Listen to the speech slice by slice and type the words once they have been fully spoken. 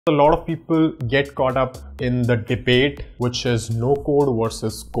A lot of people get caught up in the debate, which is no code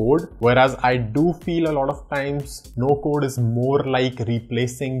versus code, whereas I do feel a lot of times no code is more like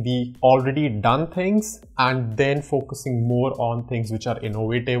replacing the already done things and then focusing more on things which are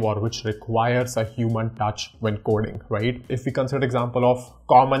innovative or which requires a human touch when coding, right? If we consider example of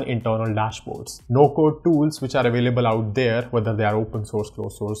common internal dashboards, no code tools which are available out there, whether they are open source,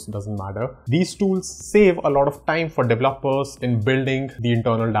 closed source, doesn't matter. These tools save a lot of time for developers in building the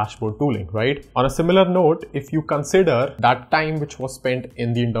internal dashboard tooling, right? On a similar note, if you consider that time which was spent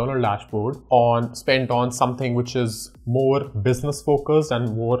in the internal dashboard spent on something which is more business focused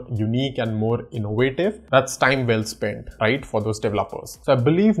and more unique and more innovative, that's time well spent, right, for those developers. So I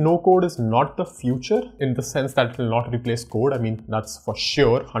believe no code is not the future in the sense that it will not replace code. I mean, that's for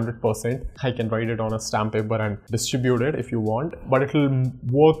sure, 100%. I can write it on a stamp paper and distribute it if you want, but it will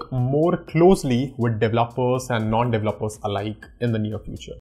work more closely with developers and non-developers alike in the near future.